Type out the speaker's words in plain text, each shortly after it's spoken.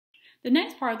The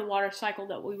next part of the water cycle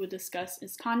that we will discuss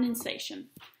is condensation.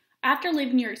 After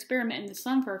leaving your experiment in the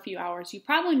sun for a few hours, you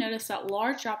probably noticed that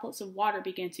large droplets of water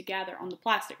began to gather on the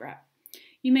plastic wrap.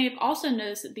 You may have also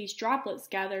noticed that these droplets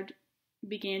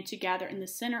began to gather in the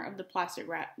center of the plastic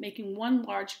wrap, making one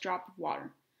large drop of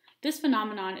water. This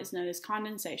phenomenon is known as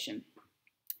condensation.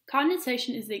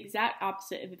 Condensation is the exact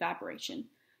opposite of evaporation.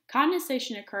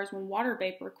 Condensation occurs when water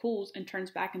vapor cools and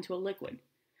turns back into a liquid.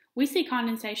 We see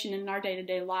condensation in our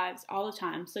day-to-day lives all the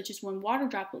time, such as when water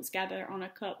droplets gather on a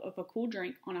cup of a cool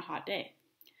drink on a hot day.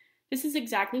 This is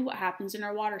exactly what happens in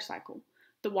our water cycle.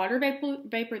 The water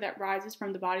vapor that rises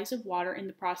from the bodies of water in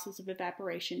the process of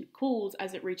evaporation cools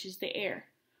as it reaches the air.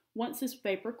 Once this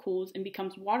vapor cools and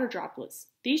becomes water droplets,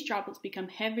 these droplets become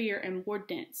heavier and more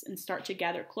dense and start to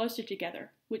gather closer together,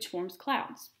 which forms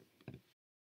clouds.